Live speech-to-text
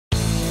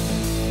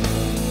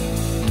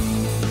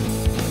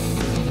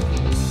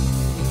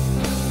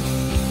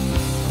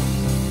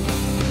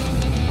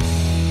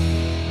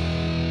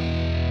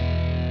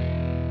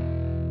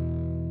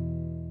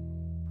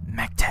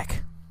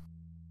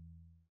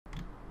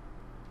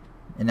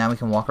And now we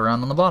can walk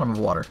around on the bottom of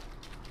water.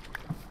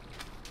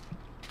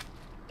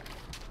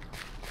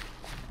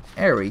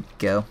 There we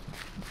go.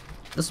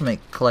 This will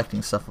make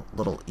collecting stuff a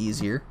little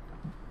easier.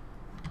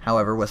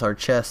 However, with our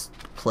chest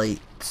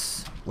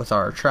plates, with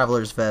our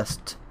traveler's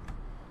vest,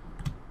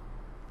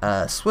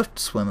 swift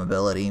swim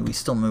ability, we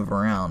still move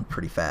around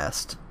pretty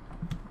fast.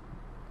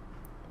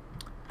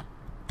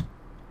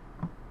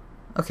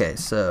 Okay,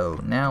 so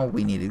now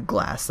we needed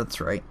glass,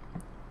 that's right.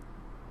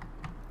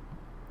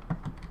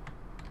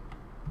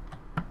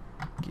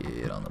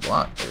 Get on the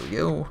block, there we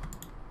go.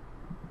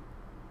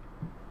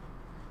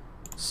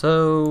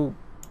 So,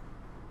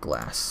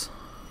 glass.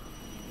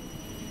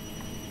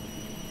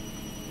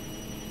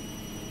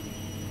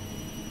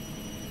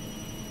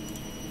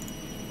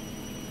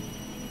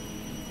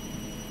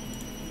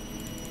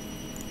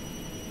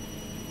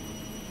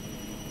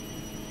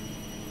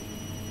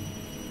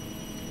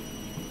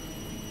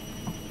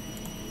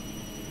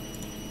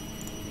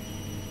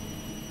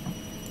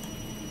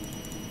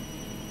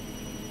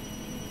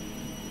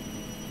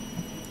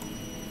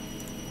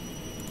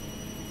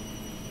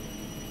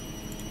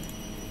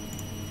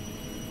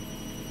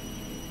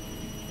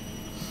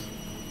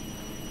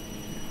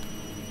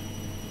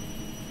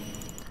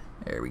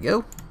 There we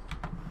go.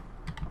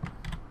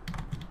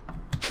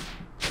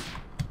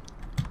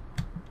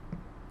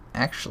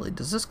 Actually,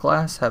 does this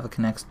glass have a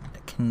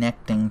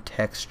connecting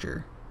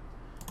texture?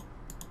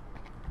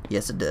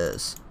 Yes, it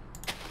does.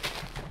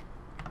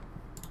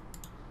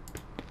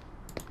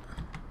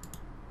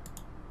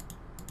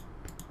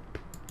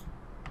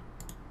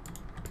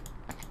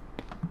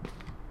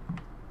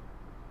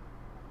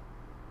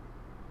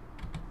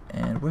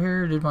 And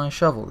where did my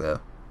shovel go?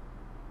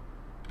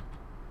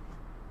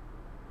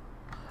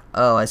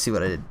 Oh, I see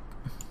what I did.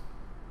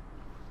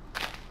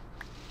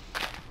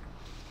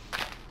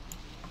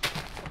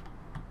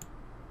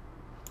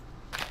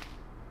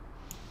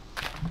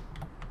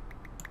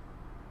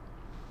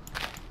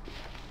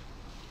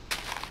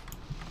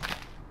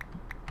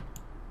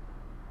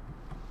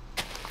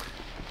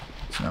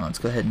 So now let's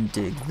go ahead and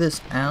dig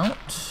this out.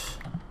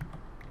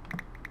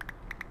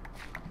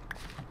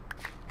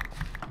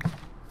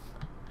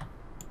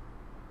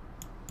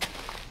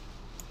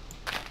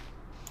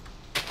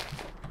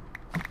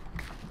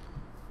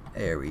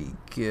 There we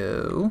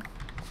go.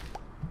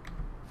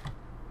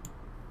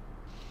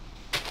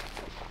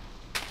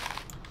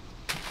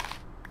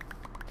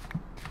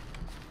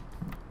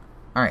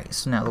 Alright,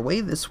 so now the way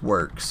this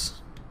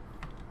works,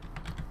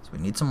 so we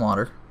need some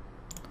water.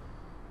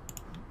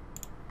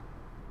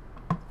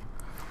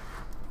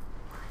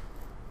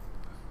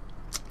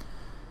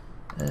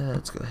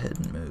 Let's go ahead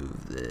and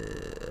move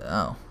the...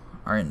 Oh,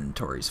 our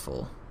inventory's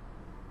full.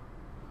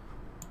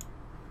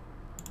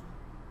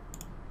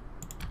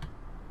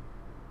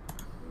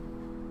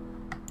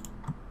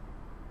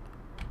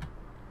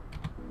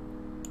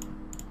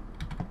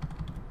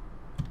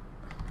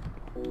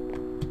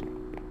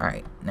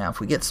 Alright, now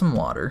if we get some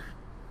water,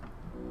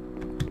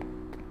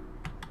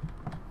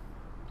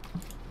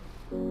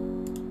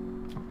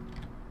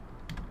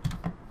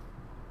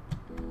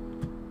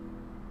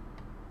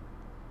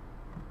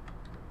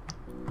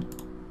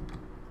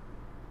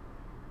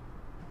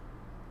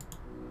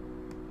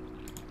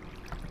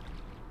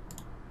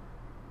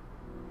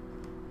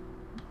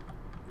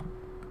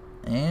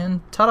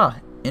 and ta-da!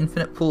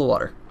 Infinite pool of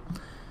water.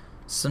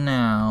 So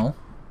now,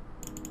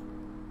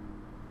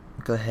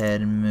 go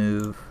ahead and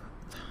move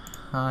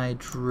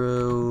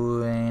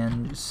hydro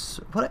and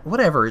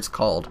whatever it's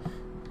called,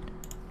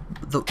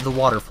 the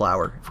water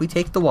flower. If we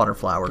take the water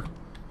flower,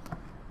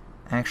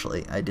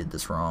 actually I did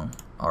this wrong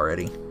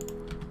already.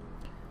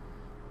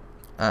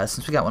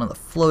 Since we got one of the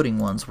floating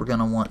ones, we're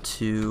gonna want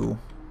to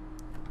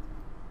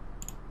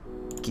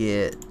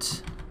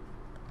get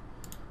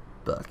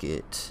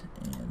bucket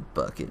and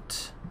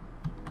bucket,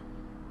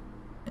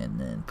 and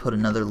then put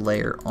another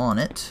layer on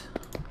it.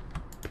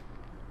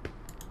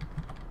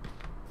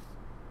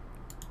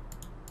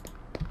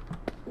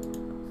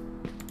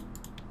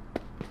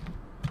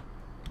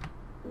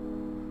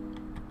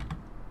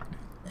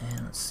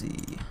 Let's see,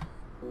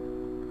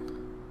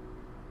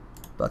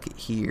 bucket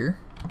here,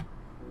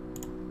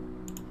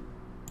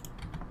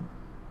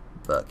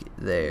 bucket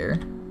there,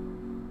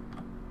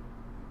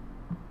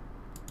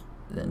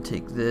 then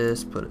take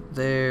this, put it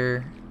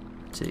there,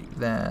 take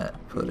that,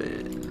 put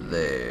it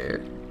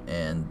there,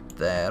 and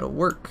that'll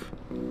work.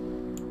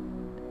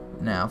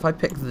 Now if I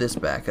pick this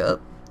back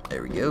up,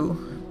 there we go,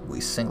 we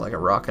sink like a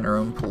rock in our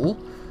own pool.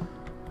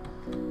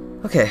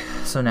 Okay,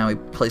 so now we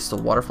place the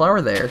water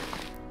flower there,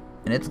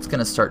 and it's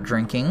gonna start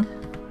drinking.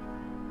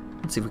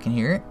 Let's see if we can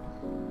hear it.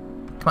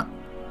 Come on,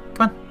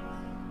 come on.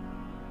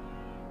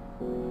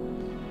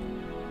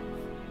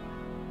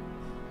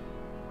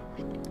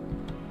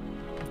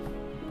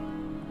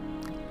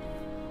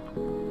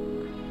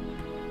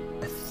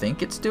 I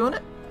think it's doing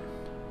it.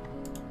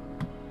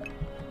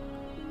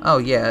 Oh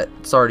yeah,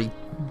 it's already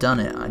done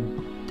it.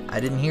 I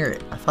didn't hear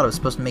it. I thought it was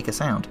supposed to make a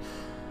sound.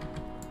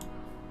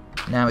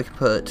 Now we can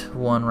put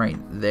one right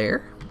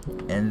there,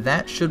 and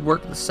that should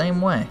work the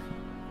same way.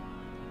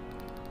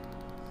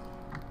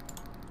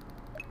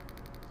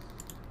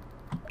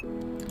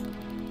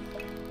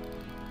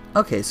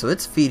 Okay, so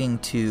it's feeding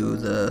to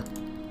the...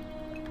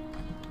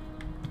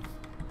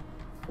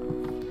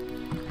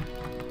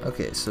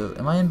 Okay, so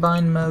am I in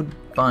bind mode?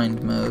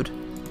 Bind mode.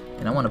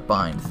 And I want to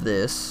bind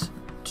this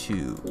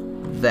to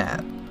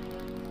that.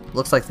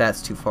 Looks like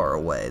that's too far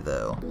away,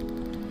 though.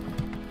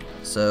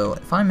 So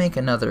if I make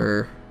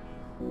another...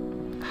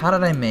 How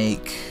did I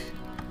make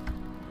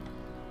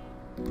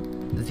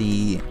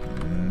the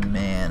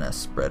mana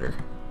spreader?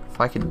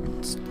 If I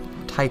can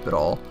type it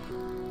all.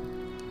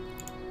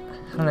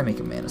 How did I make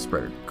a mana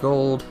spreader?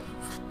 Gold,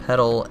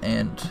 petal,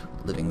 and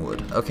living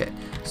wood. Okay,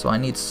 so I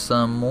need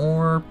some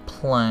more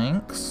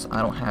planks.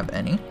 I don't have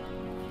any.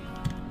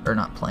 Or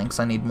not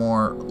planks, I need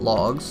more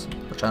logs,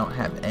 which I don't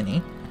have any.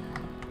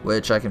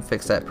 Which I can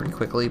fix that pretty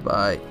quickly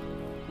by...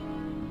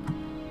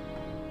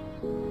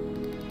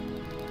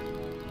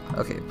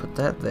 Okay, put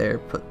that there,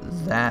 put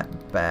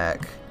that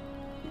back,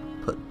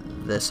 put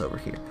this over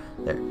here.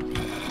 There.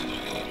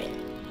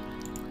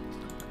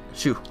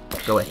 Shoo,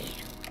 go away.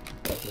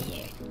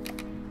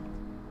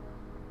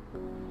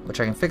 Which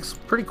I can fix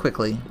pretty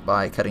quickly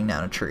by cutting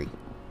down a tree.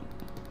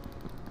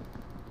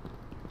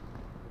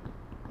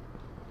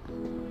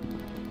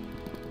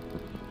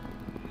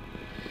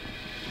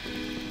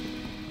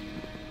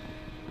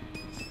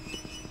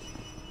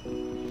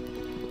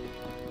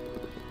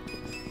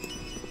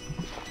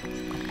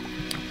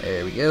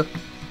 There we go.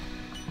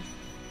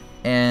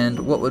 And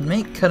what would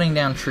make cutting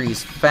down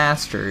trees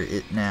faster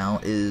now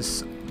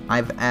is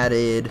I've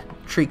added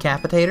tree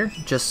capitator,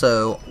 just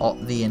so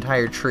the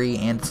entire tree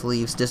and its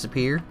leaves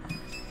disappear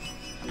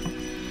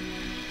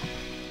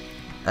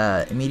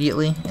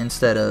immediately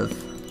instead of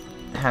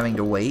having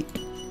to wait.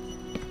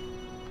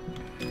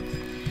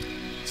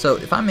 So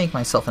if I make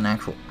myself an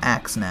actual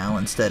axe now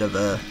instead of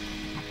a...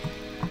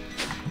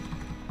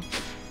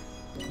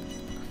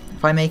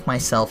 If I make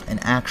myself an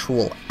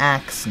actual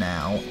axe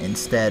now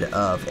instead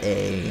of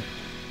a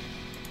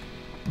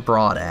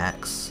broad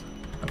axe,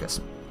 I've got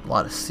a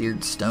lot of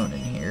seared stone in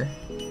here.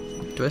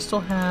 Do I still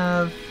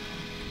have...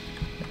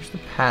 There's the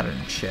pattern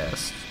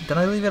chest. Did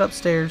I leave it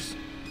upstairs?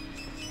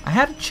 I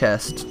had a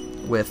chest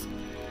with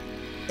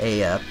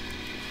a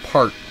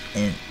part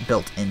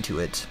built into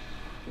it.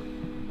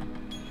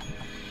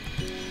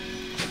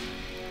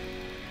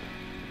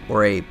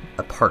 Or a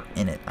part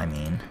in it, I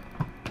mean.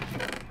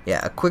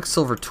 Yeah, a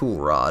quicksilver tool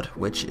rod,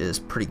 which is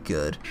pretty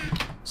good.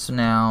 So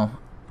now,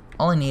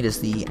 all I need is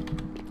the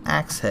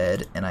axe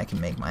head, and I can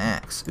make my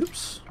axe.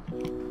 Oops.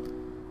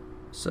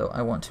 So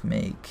I want to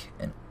make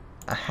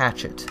a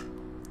hatchet.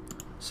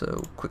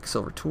 So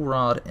quicksilver tool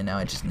rod, and now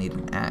I just need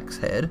an axe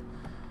head.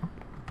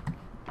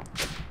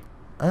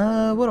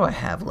 What do I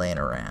have laying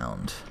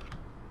around?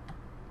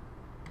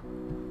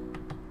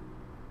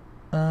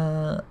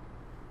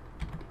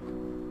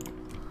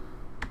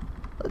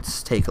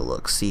 Let's take a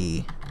look,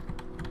 see.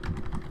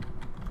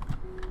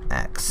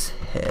 Axe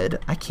head.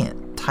 I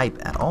can't type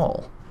at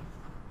all.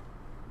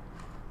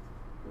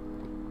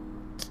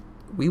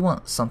 We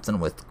want something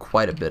with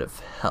quite a bit of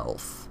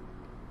health.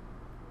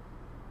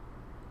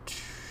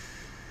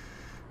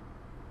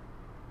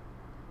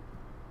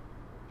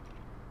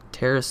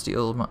 Terra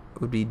steel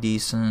would be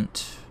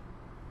decent.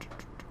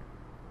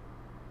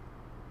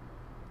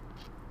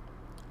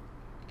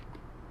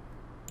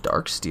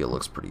 Dark steel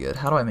looks pretty good.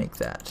 How do I make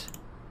that?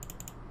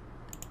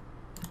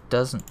 It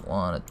doesn't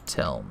want to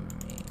tell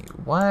me.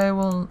 Why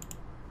will...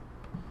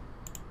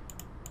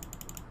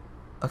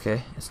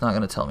 Okay, it's not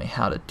going to tell me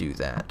how to do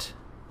that.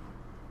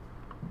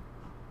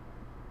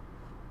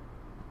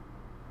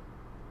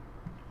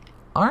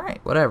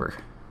 Alright, whatever.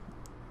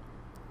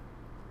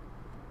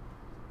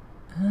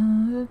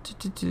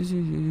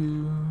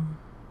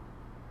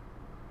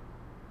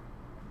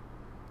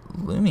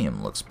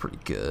 Lumium looks pretty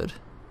good.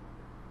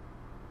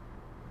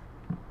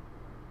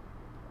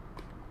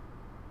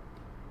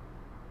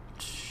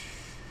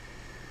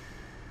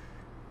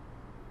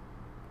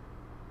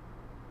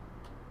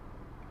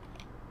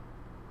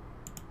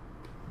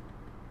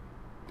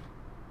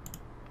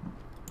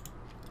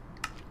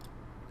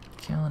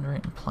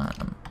 Calandrite and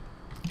platinum.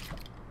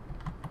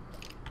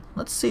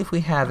 Let's see if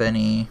we have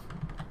any.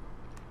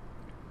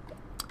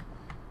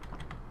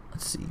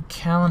 Let's see.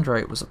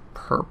 Calandrite was a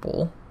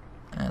purple.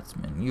 That's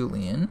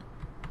Manulian.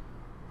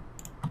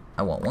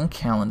 I want one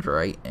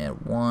Calandrite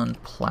and one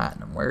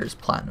platinum. Where is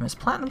platinum? Is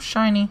platinum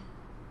shiny?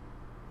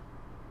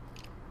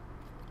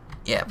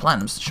 Yeah,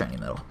 platinum's the shiny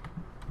metal.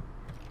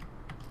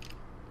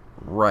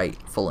 Right,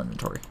 full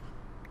inventory.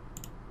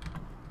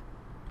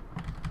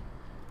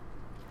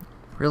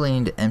 Really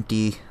need to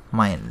empty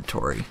my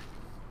inventory.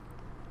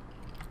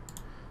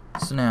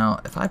 So now,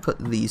 if I put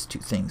these two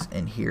things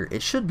in here,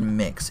 it should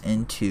mix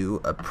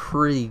into a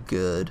pretty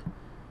good...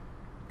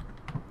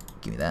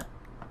 Give me that.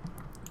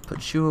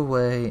 Put you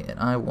away, and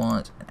I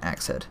want an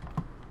axe head.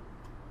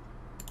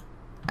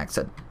 Axe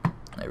head.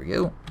 There we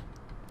go.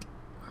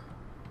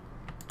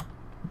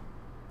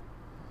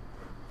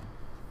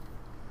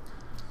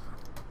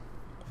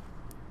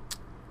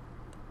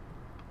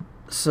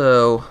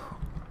 So,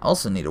 I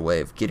also need a way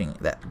of getting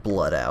that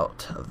blood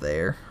out of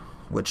there.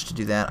 Which, to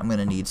do that, I'm going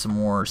to need some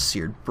more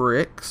seared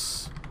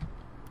bricks.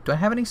 Do I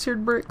have any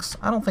seared bricks?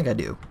 I don't think I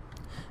do.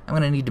 I'm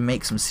going to need to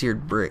make some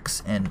seared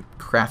bricks and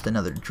craft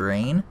another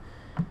drain.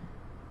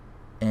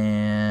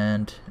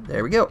 And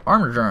there we go,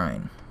 armor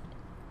drawing.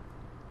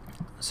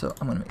 So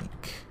I'm going to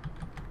make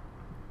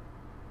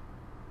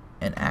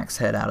an axe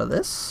head out of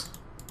this.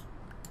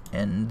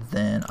 And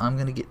then I'm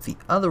going to get the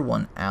other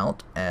one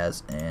out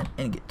as an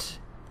ingot.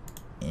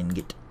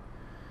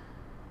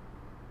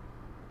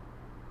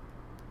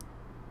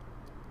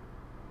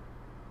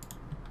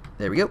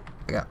 There we go.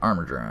 I got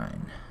armor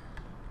drawing.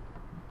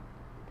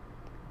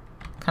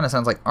 Kind of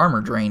sounds like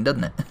armor drain,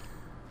 doesn't it?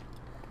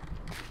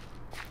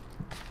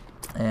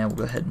 And we'll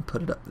go ahead and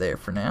put it up there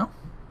for now,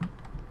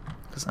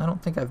 because I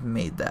don't think I've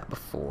made that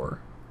before.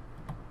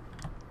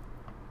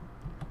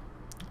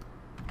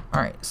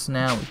 Alright, so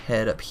now we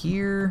head up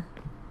here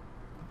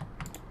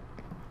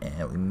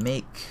and we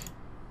make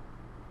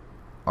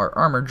our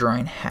armor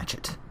drawing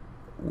hatchet,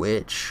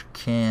 which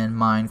can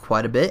mine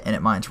quite a bit, and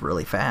it mines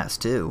really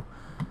fast too.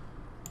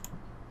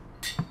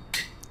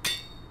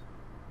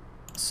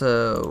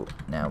 So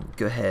now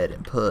go ahead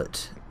and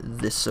put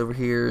this over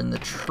here in the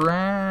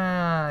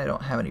I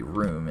don't have any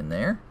room in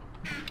there.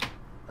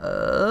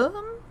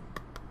 Oh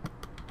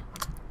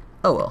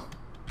well,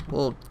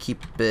 we'll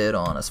keep it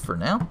on us for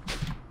now.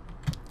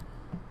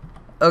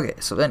 Okay,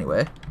 so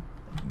anyway,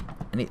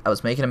 I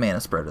was making a mana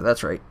spreader,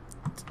 that's right.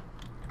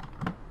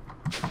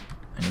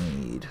 I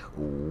need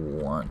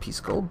 1 piece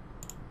of gold,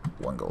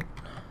 1 gold.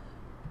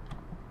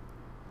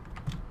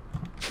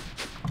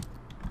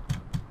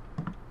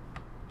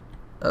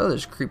 Oh,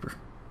 there's a creeper.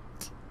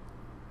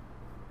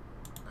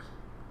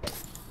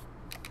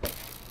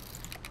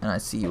 And I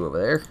see you over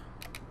there.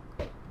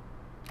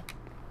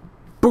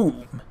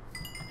 Boom!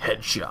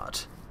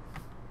 Headshot.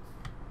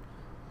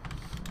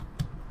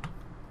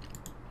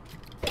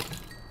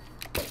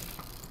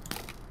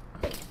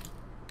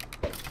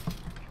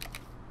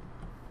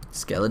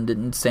 Skeleton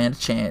didn't stand a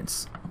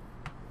chance.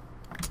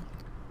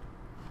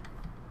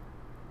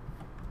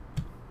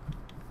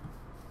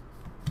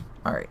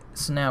 Alright,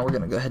 so now we're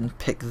gonna go ahead and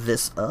pick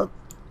this up.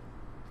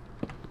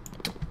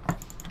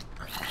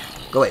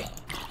 Go away.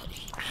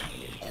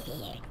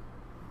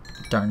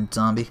 Darn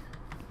zombie.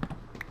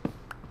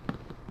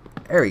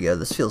 There we go,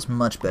 this feels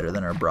much better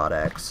than our broad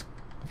axe.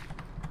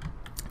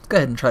 Let's go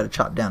ahead and try to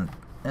chop down.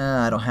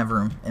 I don't have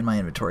room in my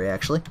inventory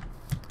actually.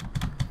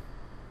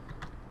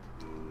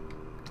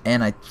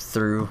 And I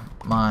threw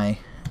my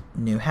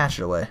new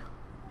hatchet away.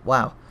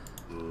 Wow.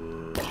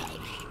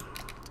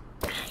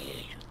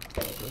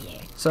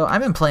 So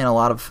I've been playing a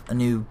lot of a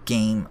new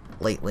game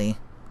lately,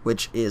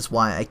 which is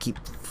why I keep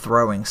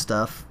throwing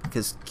stuff,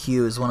 because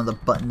Q is one of the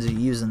buttons you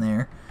use in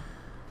there.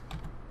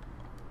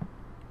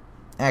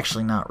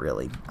 Actually, not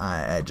really.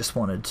 I just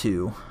wanted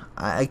to...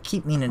 I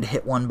keep meaning to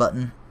hit one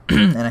button,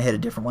 and I hit a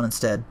different one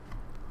instead.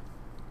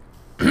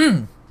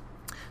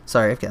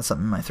 Sorry, I've got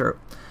something in my throat.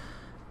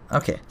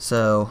 Okay,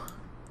 so...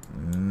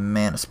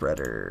 mana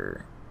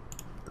spreader.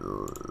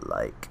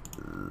 Like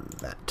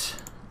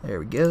that. There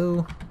we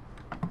go.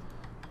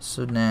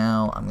 So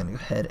now I'm going to go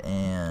ahead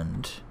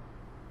and...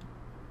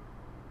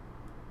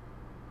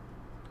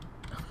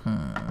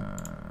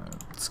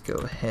 let's go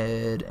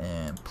ahead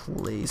and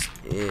place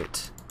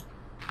it...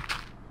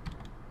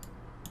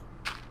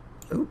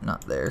 Oh,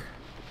 not there.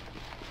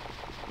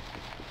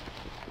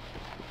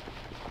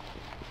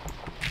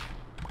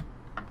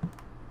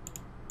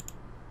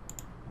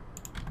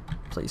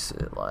 Place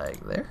it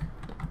like there.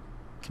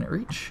 Can it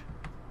reach?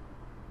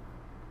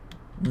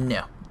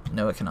 No.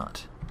 No, it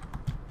cannot.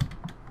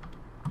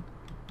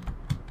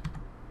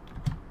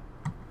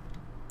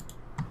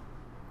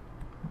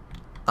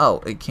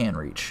 Oh, it can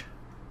reach.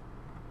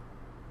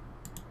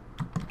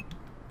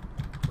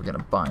 We're gonna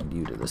bind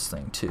you to this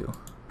thing too.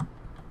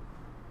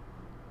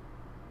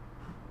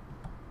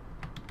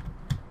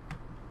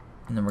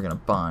 And then we're gonna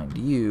bind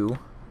you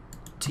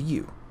to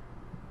you.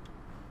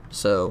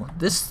 So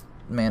this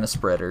mana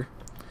spreader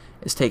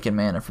is taking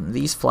mana from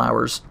these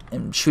flowers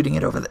and shooting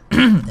it over the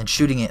and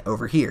shooting it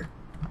over here.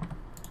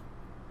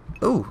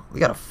 Oh, we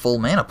got a full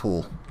mana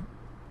pool.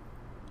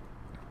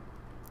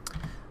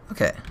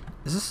 Okay.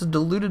 Is this a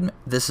diluted...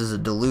 This is a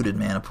diluted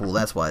mana pool,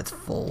 that's why it's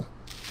full.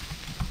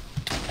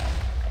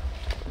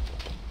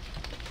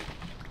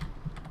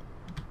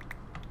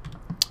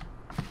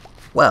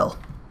 Well.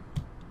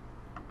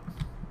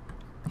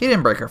 He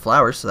didn't break our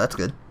flowers, so that's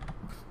good.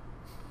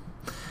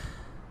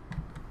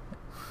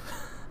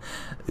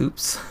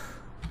 Oops.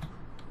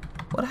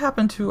 What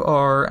happened to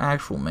our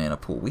actual mana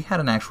pool? We had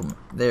an actual...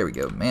 There we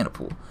go, mana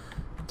pool.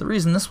 The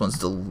reason this one's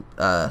filled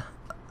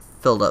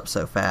up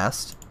so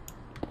fast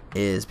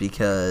is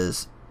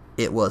because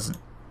it wasn't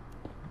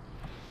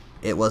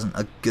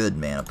a good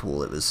mana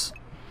pool. It was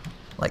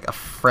like a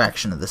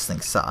fraction of this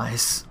thing's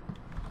size.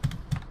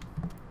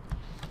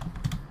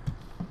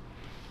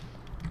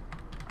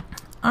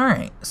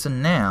 Alright, so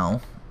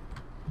now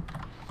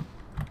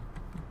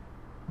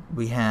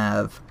we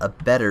have a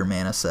better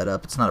mana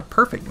setup. It's not a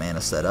perfect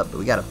mana setup, but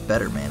we got a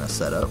better mana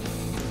setup.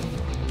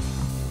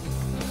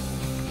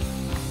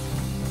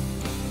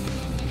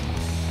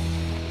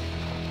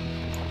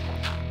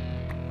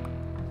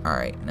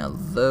 Alright, now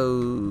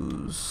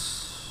those